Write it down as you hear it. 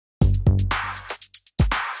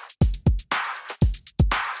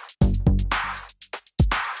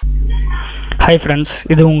Hi friends,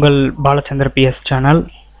 இது உங்கள் Bala Chandar P S channel.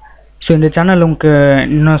 So இந்த சேனல் உங்களுக்கு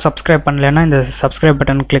இன்னும் சப்ஸ்கிரைப் பண்ணலைன்னா இந்த சப்ஸ்கிரைப்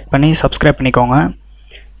பட்டன் கிளிக் பண்ணி சப்ஸ்கிரைப் பண்ணிக்கோங்க.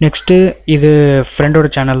 நெக்ஸ்ட்டு இது ஃப்ரெண்டோட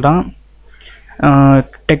சேனல் தான்,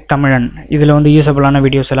 டெக் தமிழன். இதில் வந்து யூஸபிளான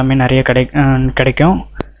வீடியோஸ் எல்லாமே நிறைய கிடைக்கும்.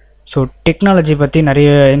 ஸோ டெக்னாலஜி பற்றி நிறைய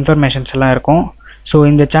இன்ஃபர்மேஷன்ஸ் எல்லாம் இருக்கும். ஸோ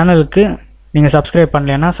இந்த சேனலுக்கு நீங்கள் சப்ஸ்கிரைப்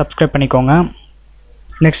பண்ணலைன்னா சப்ஸ்கிரைப் பண்ணிக்கோங்க.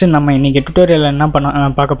 நெக்ஸ்ட்டு நம்ம இன்றைக்கி டுட்டோரியல் என்ன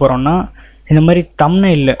பார்க்க போகிறோம்னா, இந்த மாதிரி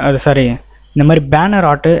தம்ப்நெயில் இந்த மாதிரி பேனர்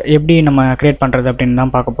ஆர்ட்டு எப்படி நம்ம க்ரியேட் பண்ணுறது அப்படின்னு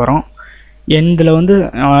தான் பார்க்க போகிறோம். இதில் வந்து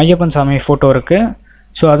ஐயப்பன் சாமி ஃபோட்டோ இருக்குது.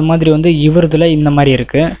 ஸோ அது மாதிரி வந்து இவரதில் இந்த மாதிரி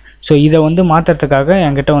இருக்குது. ஸோ இதை வந்து மாற்றுறதுக்காக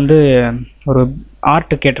என்கிட்ட வந்து ஒரு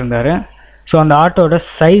ஆர்ட்டு கேட்டிருந்தார். ஸோ அந்த ஆர்ட்டோட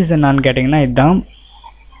சைஸ் என்னான்னு கேட்டிங்கன்னா இதுதான்.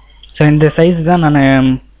 ஸோ இந்த சைஸ் தான்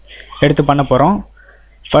நான் எடுத்து பண்ண போகிறோம்.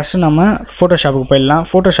 ஃபஸ்ட்டு நம்ம ஃபோட்டோஷாப்புக்கு போயிடலாம்.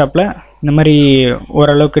 ஃபோட்டோஷாப்பில் இந்த மாதிரி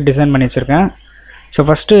ஓரளவுக்கு டிசைன் பண்ணி வச்சுருக்கேன். ஸோ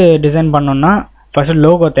ஃபஸ்ட்டு டிசைன் பண்ணோன்னா ஃபஸ்ட்டு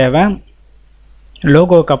லோகோ தேவை.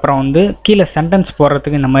 லோகோவுக்கு அப்புறம் வந்து கீழே சென்டென்ஸ்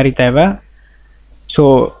போடுறதுக்கு இந்த மாதிரி தேவை. ஸோ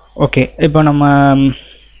ஓகே, இப்போ நம்ம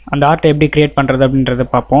அந்த ஆர்ட்டை எப்படி க்ரியேட் பண்ணுறது அப்படின்றத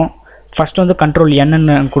பார்ப்போம். ஃபஸ்ட்டு வந்து கண்ட்ரோல்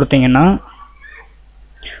என்னன்னு கொடுத்தீங்கன்னா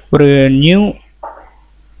ஒரு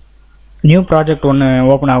நியூ ப்ராஜெக்ட் ஒன்று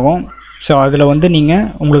ஓப்பன் ஆகும். ஸோ அதில் வந்து நீங்கள்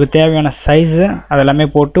உங்களுக்கு தேவையான சைஸு அதெல்லாமே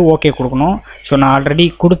போட்டு ஓகே கொடுக்கணும். ஸோ நான் ஆல்ரெடி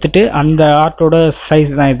கொடுத்துட்டு அந்த ஆர்ட்டோட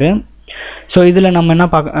சைஸ் தான் இது. ஸோ இதில் நம்ம என்ன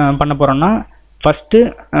பண்ண போகிறோம்னா, ஃபஸ்ட்டு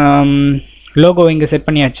லோகோ இங்கே செட்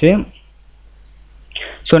பண்ணியாச்சு.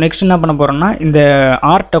 ஸோ நெக்ஸ்ட் என்ன பண்ண போகிறோம்னா, இந்த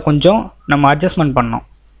ஆர்ட்டை கொஞ்சம் நம்ம அட்ஜஸ்ட்மெண்ட் பண்ணோம்.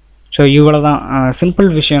 ஸோ இவ்வளோ தான், சிம்பிள்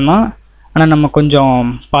விஷயந்தான். ஆனால் நம்ம கொஞ்சம்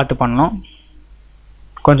பார்த்து பண்ணணும்,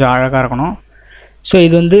 கொஞ்சம் அழகாக இருக்கணும். ஸோ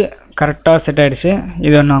இது வந்து கரெக்டாக செட் ஆகிடுச்சு.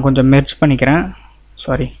 இதை நான் கொஞ்சம் மெர்ஜ் பண்ணிக்கிறேன்.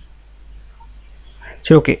 சரி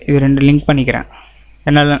ஓகே, இது ரெண்டு லிங்க் பண்ணிக்கிறேன்.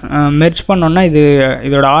 என்னால் மெர்ஜ் பண்ணோன்னா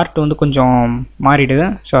இதோட ஆர்ட் வந்து கொஞ்சம் மாறிடுது.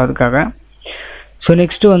 ஸோ அதுக்காக. ஸோ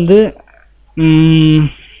நெக்ஸ்ட்டு வந்து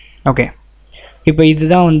ஓகே, இப்போ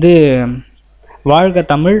இதுதான் வந்து வாழ்க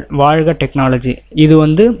தமிழ் வாழ்க டெக்னாலஜி. இது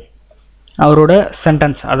வந்து அவரோட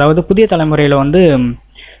சென்டென்ஸ். அதாவது புதிய தலைமுறையில் வந்து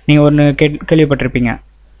நீங்கள் ஒன்று கேள்விப்பட்டிருப்பீங்க,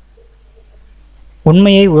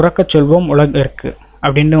 உண்மையை உறக்கச் சொல்வோம் உலகிற்கு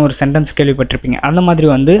அப்படின்னு ஒரு சென்டென்ஸ் கேள்விப்பட்டிருப்பீங்க. அந்த மாதிரி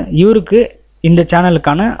வந்து இவருக்கு இந்த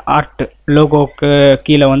சேனலுக்கான ஆர்ட் லோகோவுக்கு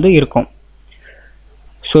கீழே வந்து இருக்கும்.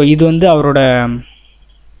 ஸோ இது வந்து அவரோட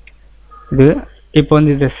இது. இப்போ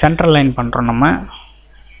வந்து இது சென்ட்ரல் லைன் பண்ணுறோம் நம்ம.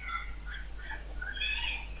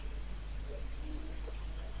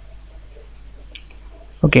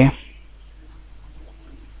 ஓகே,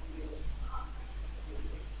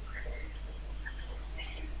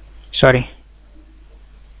 சாரி,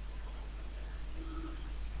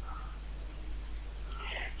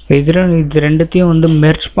 இது ரெண்டுத்தையும் வந்து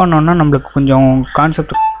மெர்ஜ் பண்ணோன்னா நம்மளுக்கு கொஞ்சம்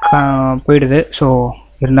கான்செப்ட் போயிடுது. ஸோ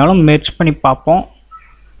இருந்தாலும் மெர்ஜ் பண்ணி பார்ப்போம்.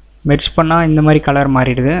 மெர்ஜ் பண்ணால் இந்த மாதிரி கலர்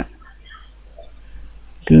மாறிடுது.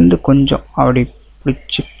 இதுலேருந்து கொஞ்சம் அப்படி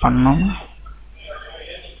பிடிச்சி பண்ணோம்.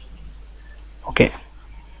 ஓகே,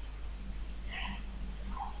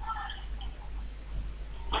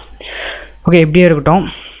 எப்படியே இருக்கட்டும்.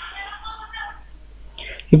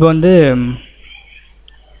 இப்போ வந்து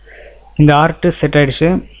இந்த ஆர்ட்டு செட் ஆகிடுச்சு.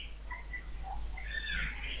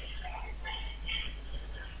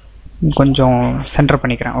 கொஞ்சம் சென்டர்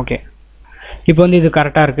பண்ணிக்கிறேன். ஓகே, இப்போ வந்து இது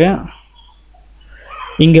கரெக்டாக இருக்குது.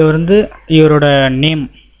 இங்கே வந்து இவரோட நேம்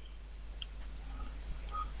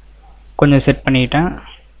கொஞ்சம் செட் பண்ணிக்கிட்டேன்.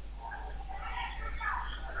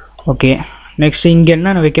 ஓகே, நெக்ஸ்ட்டு இங்கே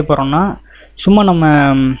என்ன வைக்க போகிறோம்னா, சும்மா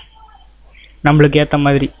நம்மளுக்கு ஏற்ற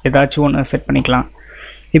மாதிரி ஏதாச்சும் ஒன்று செட் பண்ணிக்கலாம்.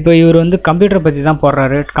 இப்போ இவர் வந்து கம்ப்யூட்டரை பற்றி தான்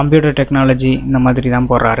போடுறாரு, கம்ப்யூட்டர் டெக்னாலஜி இந்த மாதிரி தான்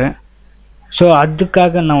போடுறாரு. ஸோ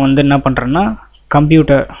அதுக்காக நான் வந்து என்ன பண்ணுறேன்னா,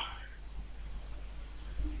 கம்ப்யூட்டர்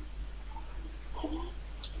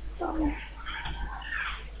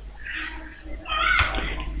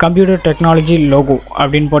டெக்னாலஜி லோகோ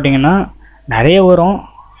அப்படின்னு போட்டிங்கன்னா நிறைய வரும்.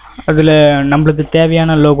 அதில் நம்மளுக்கு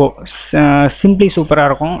தேவையான லோகோ சிம்பிளி சூப்பராக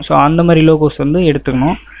இருக்கும். ஸோ அந்த மாதிரி லோகோஸ் வந்து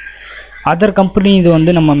எடுத்துக்கணும். அதர் கம்பெனி இது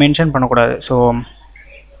வந்து நம்ம மென்ஷன் பண்ணக்கூடாது. ஸோ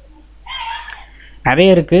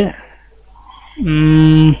நிறைய இருக்குது.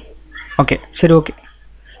 ஓகே, சரி, ஓகே,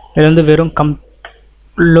 இது வந்து வெறும்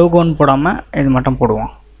லோகோன்னு போடாமல் இது மட்டும்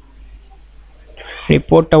போடுவோம். இது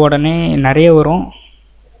போட்ட உடனே நிறைய வரும்.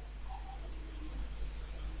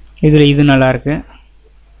 இதில் இது நல்லாயிருக்கு.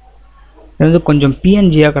 இது வந்து கொஞ்சம்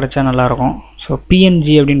பிஎன்ஜியாக கிடச்சா நல்லாயிருக்கும். ஸோ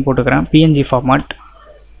பிஎன்ஜி அப்படின்னு போட்டுக்கிறேன். பிஎன்ஜி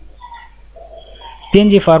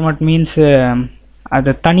ஃபார்மேட் மீன்ஸ்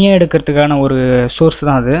அதை தனியாக எடுக்கிறதுக்கான ஒரு சோர்ஸ்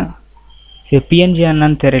தான் அது. இது பிஎன்ஜி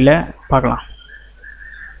என்னன்னு தெரியல, பார்க்கலாம்.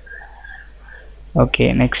 ஓகே,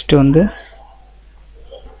 நெக்ஸ்ட்டு வந்து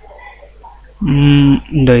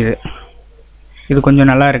இந்த இது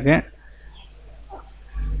கொஞ்சம் நல்லா இருக்குது.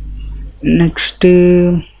 நெக்ஸ்ட்டு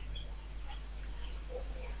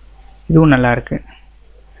இதுவும் நல்லா இருக்குது.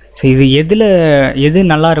 ஸோ இது எது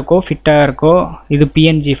நல்லா இருக்கோ ஃபிட்டாக இருக்கோ இது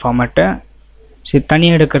பிஎன்ஜி ஃபார்மேட்டு. ஸோ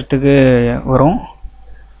தனியாக எடுக்கிறதுக்கு வரும்.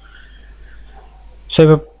 ஸோ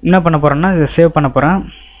இப்போ என்ன பண்ண போகிறேன்னா இதை சேவ் பண்ண போகிறேன்.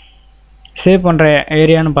 சேவ் பண்ணுற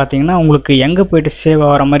ஏரியான்னு பார்த்தீங்கன்னா உங்களுக்கு எங்கே போய்ட்டு சேவ்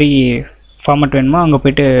ஆகிற மாதிரி ஃபார்மேட் வேணுமோ அங்கே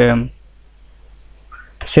போய்ட்டு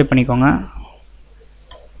சேவ் பண்ணிக்கோங்க.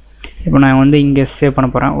 இப்போ நான் வந்து இங்கே சேவ் பண்ண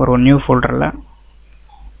போகிறேன் ஒரு நியூ ஃபோல்டரில்.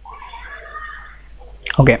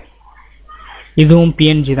 ஓகே, இதுவும்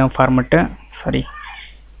பிஎன்ஜி தான் format. Sorry,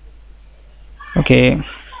 okay,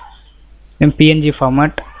 PNG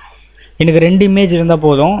format. எனக்கு 2 இமேஜ் இருந்தால்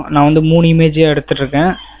போதும். நான் வந்து 3 இமேஜாக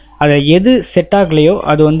எடுத்துகிட்ருக்கேன். அதை எது செட் ஆகலையோ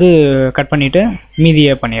அது வந்து கட் பண்ணிவிட்டு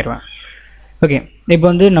மீதியை பண்ணிடுவேன். ஓகே, இப்போ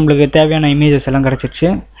வந்து நம்மளுக்கு தேவையான இமேஜஸ் எல்லாம் கிடச்சிருச்சு.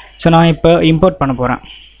 ஸோ நான் இப்போ இம்போர்ட் பண்ண போகிறேன்.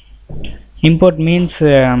 இம்போர்ட் மீன்ஸ்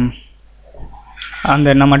அந்த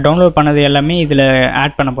நம்ம டவுன்லோட் பண்ணது எல்லாமே இதில்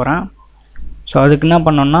ஆட் பண்ண போகிறேன். ஸோ அதுக்கு என்ன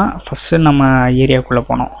பண்ணோன்னா ஃபஸ்ட்டு நம்ம ஏரியாவுக்குள்ளே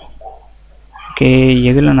போனோம். ஓகே,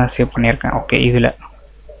 எதில் நான் சேவ் பண்ணியிருக்கேன்? ஓகே, இதில்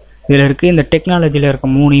இருக்குது. இந்த டெக்னாலஜியில் இருக்க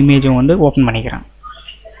 3 இமேஜும் வந்து ஓப்பன் பண்ணிக்கிறேன்.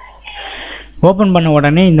 ஓப்பன் பண்ண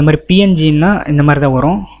உடனே இந்த மாதிரி பிஎன்ஜின்னா இந்த மாதிரி தான்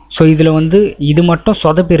வரும். ஸோ இதில் வந்து இது மட்டும்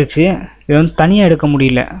சொதப்பிருச்சு. இது வந்து தனியாக எடுக்க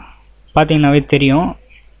முடியல. பார்த்தீங்கன்னாவே தெரியும்.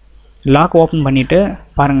 லாக் ஓப்பன் பண்ணிவிட்டு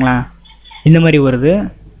பாருங்களேன், இந்த மாதிரி வருது.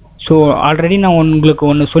 ஸோ ஆல்ரெடி நான் உங்களுக்கு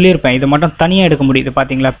ஒன்று சொல்லியிருப்பேன், இதை மட்டும் தனியாக எடுக்க முடியுது.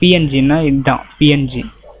 பார்த்தீங்களா, பிஎன்ஜின்னா இதுதான் பிஎன்ஜி.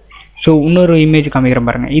 ஸோ இன்னொரு இமேஜ் காமிக்கிறேன்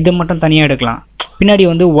பாருங்கள், இதை மட்டும் தனியாக எடுக்கலாம். பின்னாடி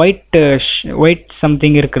வந்து ஒயிட்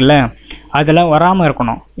சம்திங் இருக்குல்ல, அதெல்லாம் வராமல்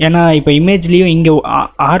இருக்கணும். ஏன்னா இப்போ இமேஜ்லேயும் இங்கே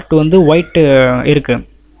ஆர்ட் வந்து ஒயிட்டு இருக்குது.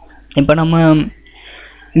 இப்போ நம்ம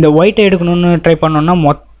இந்த ஒயிட்டை எடுக்கணும்னு ட்ரை பண்ணோன்னா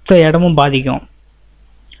மொத்த இடமும் பாதிக்கும்.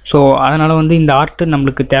 ஸோ அதனால் வந்து இந்த ஆர்ட்டு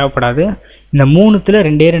நம்மளுக்கு தேவைப்படாது. இந்த 3ல்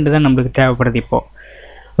 2 தான் நம்மளுக்கு தேவைப்படுது இப்போது.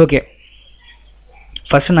 ஓகே,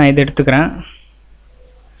 ஃபஸ்ட்டு நான் இதை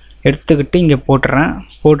எடுத்துக்கிட்டு இங்கே போட்டுறேன்.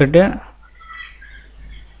 போட்டுட்டு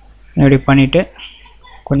இப்படி பண்ணிவிட்டு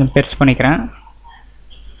கொஞ்சம் பெருசு பண்ணிக்கிறேன்.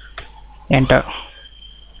 என்டர்.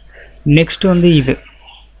 நெக்ஸ்ட்டு வந்து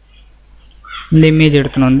இந்த இமேஜ்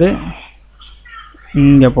எடுத்துன்னு வந்து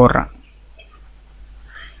இங்கே போடுறேன்.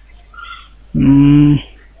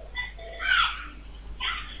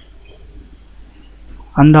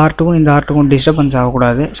 அந்த ஆர்ட்டுக்கும் இந்த ஆர்ட்டுக்கும் டிஸ்டர்பன்ஸ்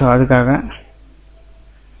ஆகக்கூடாது. ஸோ அதுக்காக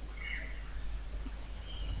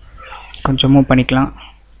கொஞ்சம் மூவ் பண்ணிக்கலாம்.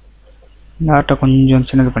 இந்த ஆர்ட்டை கொஞ்சம்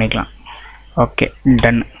சின்னது பண்ணிக்கலாம். Okay,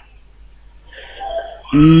 ton.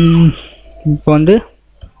 இப்போ வந்து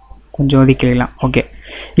கொஞ்சம் ஒதுக்கிக்கலாம். ஓகே,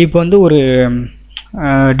 இப்போ வந்து ஒரு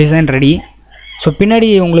டிசைன் ரெடி. ஸோ பின்னாடி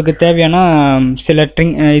உங்களுக்கு தேவையான சில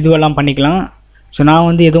இதுவெல்லாம் பண்ணிக்கலாம். ஸோ நான்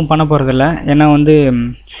வந்து எதுவும் பண்ண போகிறதில்ல, ஏன்னா வந்து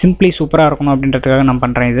சிம்பிளி சூப்பராக இருக்கணும் அப்படின்றதுக்காக நான்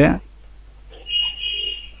பண்ணுறேன் இது.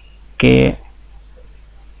 ஓகே,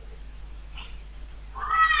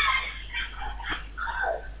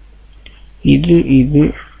 இது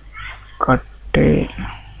கட்டு,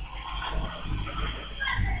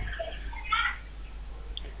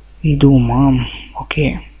 இதுவுமா? Okay,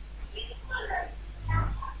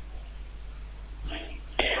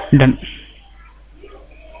 ton.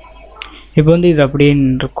 இப்போ வந்து இது அப்படியே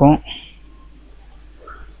இருக்கும்.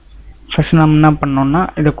 ஃபஸ்ட் நம்ம என்ன பண்ணோம்னா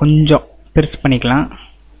இதை கொஞ்சம் பெருசு பண்ணிக்கலாம்.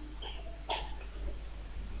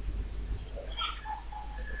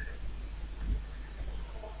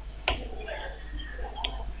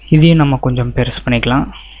 இதையும் நம்ம கொஞ்சம் பெருசு பண்ணிக்கலாம்.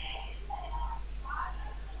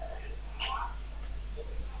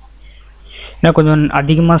 ஏன்னா கொஞ்சம்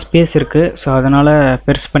அதிகமாக ஸ்பேஸ் இருக்குது. ஸோ அதனால்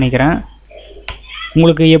பெருசு பண்ணிக்கிறேன்.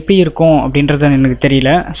 உங்களுக்கு எப்படி இருக்கும் அப்படின்றது எனக்கு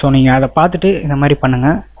தெரியல. ஸோ நீங்கள் அதை பார்த்துட்டு இந்த மாதிரி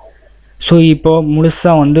பண்ணுங்கள். ஸோ இப்போது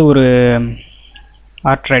முழுசாக வந்து ஒரு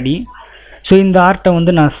ஆர்ட் ரெடி. ஸோ இந்த ஆர்ட்டை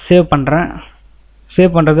வந்து நான் சேவ் பண்ணுறேன்.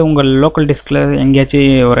 சேவ் பண்ணுறது உங்கள் லோக்கல் டிஸ்கில்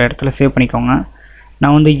எங்கேயாச்சும் ஒரு இடத்துல சேவ் பண்ணிக்கோங்க.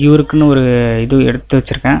 நான் வந்து இவருக்குன்னு ஒரு இது எடுத்து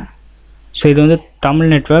வச்சுருக்கேன். ஸோ இது வந்து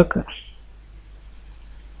Tamil network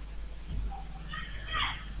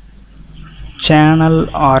channel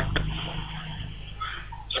art.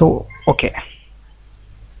 So okay,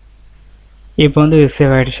 இப்போ வந்து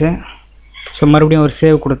சேவ் ஆகிடுச்சு. ஸோ மறுபடியும் ஒரு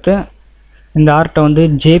சேவ் கொடுத்து இந்த ஆர்ட்டை வந்து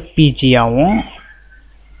ஜேபிஜியாகவும்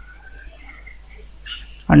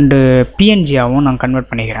அண்டு பிஎன்ஜியாகவும் நான் கன்வெர்ட்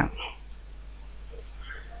பண்ணிக்கிறேன்.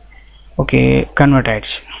 ஓகே, கன்வெர்ட்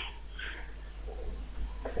ஆகிடுச்சு.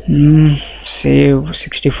 சேவ்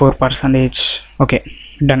 64%. Okay,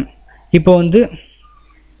 ton. இப்போ வந்து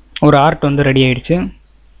ஒரு ஆர்ட் வந்து ரெடி ஆகிடுச்சு.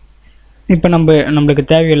 இப்போ நம்மளுக்கு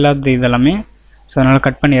தேவையில்லாத இதெல்லாமே. ஸோ அதனால்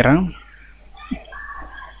கட் பண்ணிடுறேன்.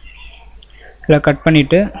 இதில் கட்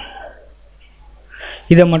பண்ணிவிட்டு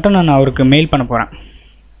இதை மட்டும் நான் அவருக்கு மெயில் பண்ண போகிறேன்.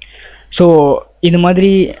 ஸோ இது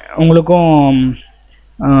மாதிரி உங்களுக்கும்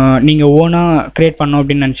நீங்கள் ஓனாக க்ரியேட் பண்ணோம்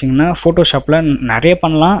அப்படின்னு நினச்சிங்கன்னா ஃபோட்டோஷாப்பில் நிறைய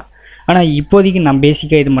பண்ணலாம். ஆனால் இப்போதைக்கு நான்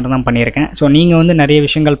பேசிக்காக இது மட்டும் தான் பண்ணியிருக்கேன். ஸோ நீங்கள் வந்து நிறைய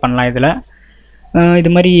விஷயங்கள் பண்ணலாம் இதில். இது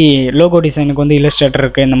மாதிரி லோகோ டிசைனுக்கு வந்து இல்லஸ்ட்ரேட்டர்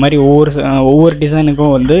இருக்குது. இந்த மாதிரி ஒவ்வொரு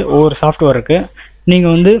டிசைனுக்கும் வந்து ஒவ்வொரு சாஃப்ட்வேர் இருக்குது.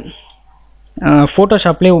 நீங்கள் வந்து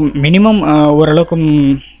ஃபோட்டோஷாப்லேயே மினிமம் ஓரளவுக்கு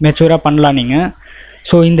மெச்சூராக பண்ணலாம் நீங்கள்.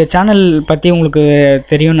 ஸோ இந்த சேனல் பற்றி உங்களுக்கு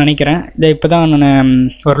தெரியும்னு நினைக்கிறேன். இப்போ தான் நான்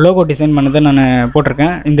ஒரு லோகோ டிசைன் பண்ணதை நான்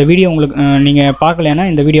போட்டிருக்கேன். இந்த வீடியோ உங்களுக்கு நீங்கள் பார்க்கலைன்னா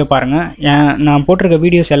இந்த வீடியோ பாருங்கள். நான் போட்டிருக்க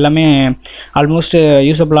வீடியோஸ் எல்லாமே ஆல்மோஸ்ட்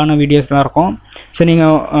யூஸபிளான வீடியோஸ் தான் இருக்கும். ஸோ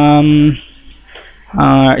நீங்கள்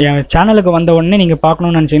என் சேனலுக்கு வந்த உடனே நீங்கள்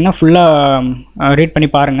பார்க்கணுன்னு நினச்சிங்கன்னா ஃபுல்லாக ரீட் பண்ணி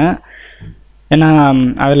பாருங்கள். ஏன்னா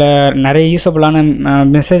அதில் நிறைய யூஸபிளான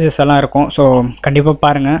மெசேஜஸ் எல்லாம் இருக்கும். ஸோ கண்டிப்பாக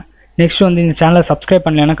பாருங்கள். நெக்ஸ்ட் வந்து இந்த சேனலை சப்ஸ்கிரைப்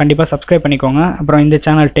பண்ணலைன்னா கண்டிப்பாக சப்ஸ்கிரைப் பண்ணிக்கோங்க. அப்புறம் இந்த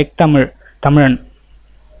சேனல் டெக் தமிழன்,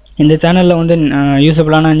 இந்த சேனலில் வந்து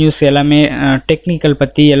யூஸபிளான நியூஸ் எல்லாமே டெக்னிக்கல்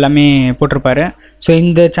பற்றி எல்லாமே போட்டிருப்பாரு. ஸோ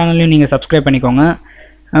இந்த சேனல்லையும் நீங்கள் சப்ஸ்கிரைப் பண்ணிக்கோங்க.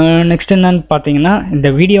 நெக்ஸ்ட் என்னன்னு பார்த்தீங்கன்னா, இந்த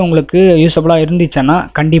வீடியோ உங்களுக்கு யூஸபிளாக இருந்துச்சுன்னா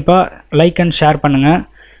கண்டிப்பாக லைக் அண்ட் ஷேர் பண்ணுங்கள்.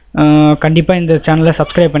 கண்டிப்பாக இந்த சேனலை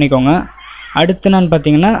சப்ஸ்கிரைப் பண்ணிக்கோங்க. அடுத்து என்னன்னு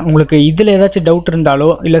பார்த்தீங்கன்னா, உங்களுக்கு இதில் ஏதாச்சும் டவுட் இருந்தாலோ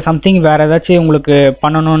இல்லை சம்திங் வேறு ஏதாச்சும் உங்களுக்கு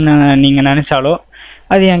பண்ணணும்னு நீங்கள் நினச்சாலோ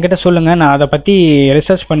அது என்கிட்ட சொல்லுங்கள். நான் அதை பற்றி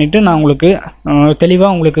ரிசர்ச் பண்ணிவிட்டு நான் உங்களுக்கு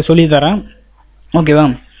தெளிவாக உங்களுக்கு சொல்லித்தரேன். ஓகேவா?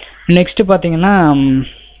 நெக்ஸ்ட்டு பார்த்தீங்கன்னா,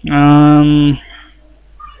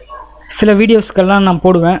 சில வீடியோஸ்க்கெல்லாம் நான்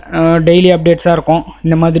போடுவேன். டெய்லி அப்டேட்ஸாக இருக்கும்.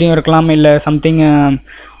 இந்த மாதிரியும் இருக்கலாம். இல்லை சம்திங்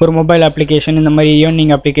ஒரு மொபைல் அப்ளிகேஷன், இந்த மாதிரி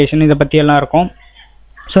ஏர்னிங் அப்ளிகேஷன், இதை பற்றியெல்லாம் இருக்கும்.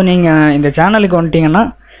 ஸோ நீங்கள் இந்த சேனலுக்கு வந்துட்டிங்கன்னா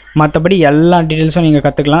மற்றபடி எல்லா டீட்டெயில்ஸும் நீங்கள்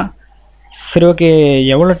கற்றுக்கலாம். சரி, ஓகே.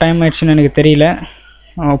 எவ்வளோ டைம் ஆயிடுச்சுன்னு எனக்கு தெரியல.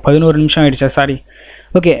 11 நிமிஷம் ஆகிடுச்சா? சாரி.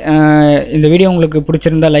 ஓகே. இந்த வீடியோ உங்களுக்கு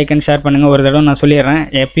பிடிச்சிருந்தா லைக் அண்ட் ஷேர் பண்ணுங்கள். ஒரு தடவை நான் சொல்லிடுறேன்.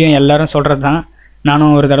 எப்பயும் எல்லோரும் சொல்கிறது தான்,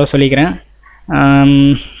 நானும் ஒரு தடவை சொல்லிக்கிறேன்.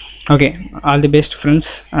 Okay, all the best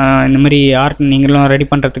friends. இந்த மாதிரி ஆர்ட் நீங்களும் ரெடி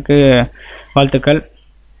பண்ணுறதுக்கு வாழ்த்துக்கள்.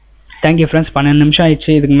 Thank you friends. 12 நிமிஷம்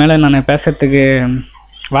ஆயிடுச்சு. இதுக்கு மேலே நான் பேசுகிறதுக்கு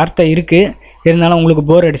வார்த்தை இருக்குது, இருந்தாலும் உங்களுக்கு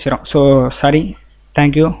போர் அடிச்சிடும். So sorry.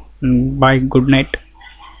 தேங்க்யூ. பாய். Good night.